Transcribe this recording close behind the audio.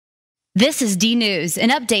This is D News, an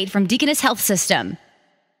update from Deaconess Health System.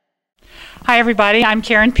 Hi everybody, I'm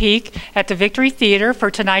Karen Peake at the Victory Theater for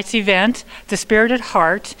tonight's event, The Spirited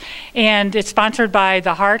Heart, and it's sponsored by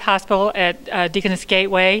the Heart Hospital at Deaconess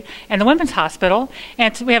Gateway and the Women's Hospital.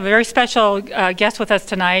 And we have a very special guest with us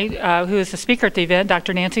tonight who is the speaker at the event,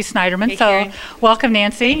 Dr. Nancy Snyderman. Hey, Karen. Welcome,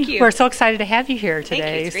 Nancy. Thank you. We're so excited to have you here today.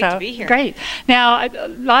 Thank you. It's great to be here. Great. Now, a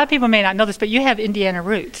lot of people may not know this, but you have Indiana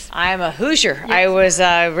roots. I'm a Hoosier. Yes. I was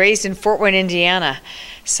raised in Fort Wayne, Indiana.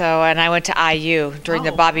 And I went to IU during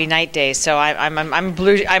the Bobby Knight days. So I'm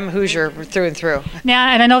Hoosier through and through. Now,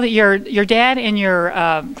 and I know that your dad and your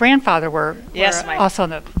grandfather were also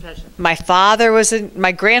in the profession.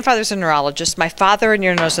 My grandfather's a neurologist. My father, an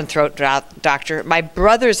ear, nose, and throat doctor. My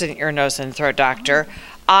brother's an ear, nose, and throat doctor.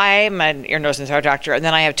 I'm an ear, nose, and throat doctor, and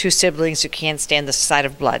then I have two siblings who can't stand the sight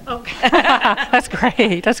of blood. Oh. That's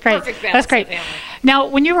great. That's great. Perfect balance. That's great. Now,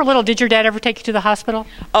 when you were little, did your dad ever take you to the hospital?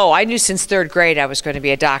 Oh, I knew since third grade I was going to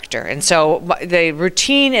be a doctor. And so the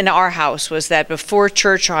routine in our house was that before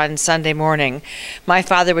church on Sunday morning, my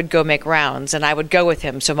father would go make rounds, and I would go with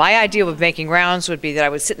him. So my idea of making rounds would be that I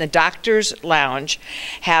would sit in the doctor's lounge,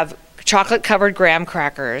 have chocolate-covered graham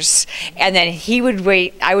crackers, and then I would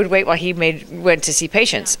wait while he went to see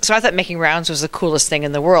patients. So I thought making rounds was the coolest thing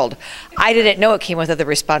in the world. I didn't know it came with other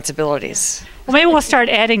responsibilities. Well, maybe we'll start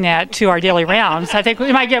adding that to our daily rounds. I think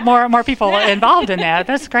we might get more people involved in that.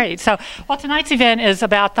 That's great. So, well, tonight's event is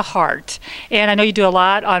about the heart, and I know you do a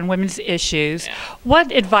lot on women's issues.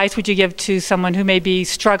 What advice would you give to someone who may be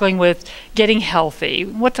struggling with getting healthy?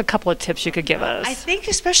 What's a couple of tips you could give us? I think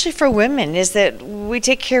especially for women is that we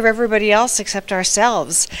take care of everybody else except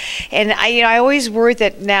ourselves. And I always worry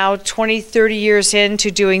that now 20, 30 years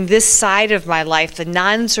into doing this side of my life, the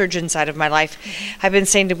non-surgeon side of my life, I've been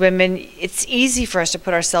saying to women, it's easy for us to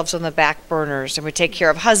put ourselves on the back burners, and we take care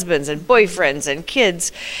of husbands and boyfriends and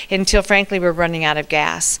kids until frankly we're running out of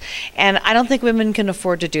gas. And I don't think women can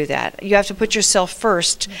afford to do that. You have to put yourself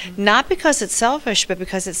first, not because it's selfish, but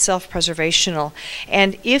because it's self-preservational.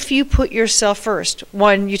 And if you put yourself first,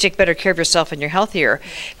 one, you take better care of yourself and you're healthier.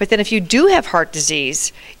 But then if you do have heart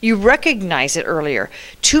disease, you recognize it earlier.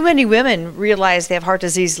 Too many women realize they have heart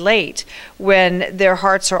disease late when their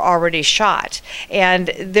hearts are already shot. And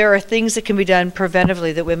there are things that can be done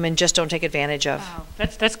preventively that women just don't take advantage of. Wow,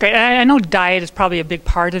 that's great. I know diet is probably a big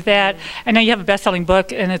part of that. I know you have a best-selling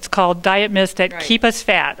book, and it's called Diet Myths That Keep Us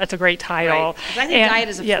Fat. That's a great title. Right. I think diet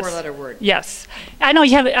is a four-letter word. Yes. I know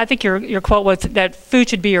you have. I think your quote was that food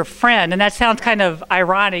should be your friend, and that sounds kind of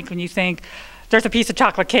ironic when you think, there's a piece of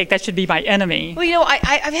chocolate cake, that should be my enemy. Well,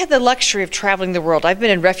 I've had the luxury of traveling the world. I've been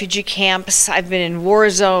in refugee camps, I've been in war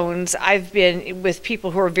zones, I've been with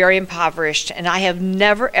people who are very impoverished, and I have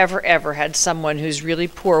never, ever, ever had someone who's really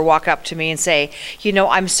poor walk up to me and say,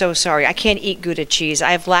 I'm so sorry, I can't eat Gouda cheese,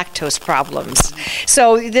 I have lactose problems.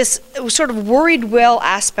 So this sort of worried well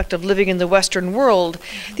aspect of living in the Western world,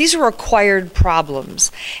 these are acquired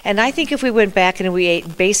problems. And I think if we went back and we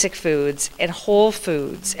ate basic foods and whole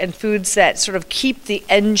foods and foods that sort of keep the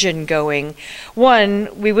engine going, one,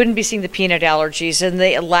 we wouldn't be seeing the peanut allergies and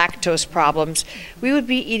the lactose problems. We would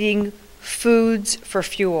be eating foods for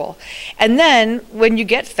fuel. And then when you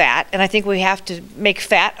get fat, and I think we have to make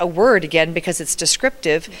fat a word again because it's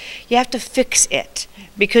descriptive, you have to fix it.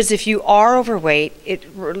 Because if you are overweight,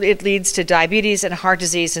 it leads to diabetes and heart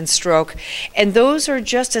disease and stroke. And those are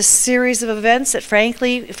just a series of events that,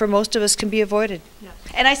 frankly, for most of us can be avoided. Yeah.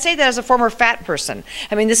 And I say that as a former fat person.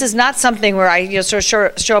 I mean, this is not something where I sort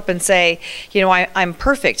of show up and say, I'm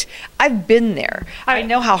perfect. I've been there. I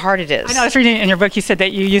know how hard it is. I know. I was reading in your book, you said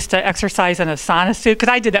that you used to exercise in a sauna suit,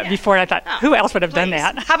 because I did that before, and I thought, who else would have done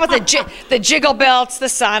that? How about the jiggle belts, the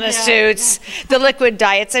sauna suits, the liquid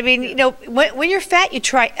diets? I mean, when you're fat, you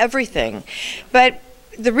try everything. But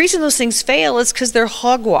the reason those things fail is because they're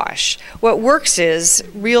hogwash. What works is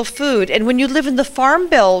real food. And when you live in the farm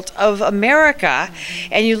belt of America,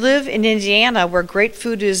 and you live in Indiana where great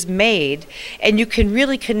food is made, and you can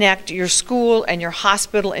really connect your school and your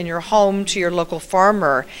hospital and your home to your local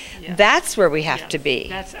farmer, that's where we have to be.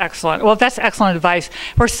 That's excellent. Well, that's excellent advice.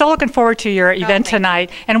 We're so looking forward to your event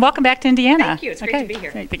tonight. And welcome back to Indiana. Thank you. It's great to be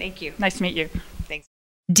here. Thank you. Nice to meet you.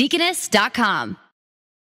 Deaconess.com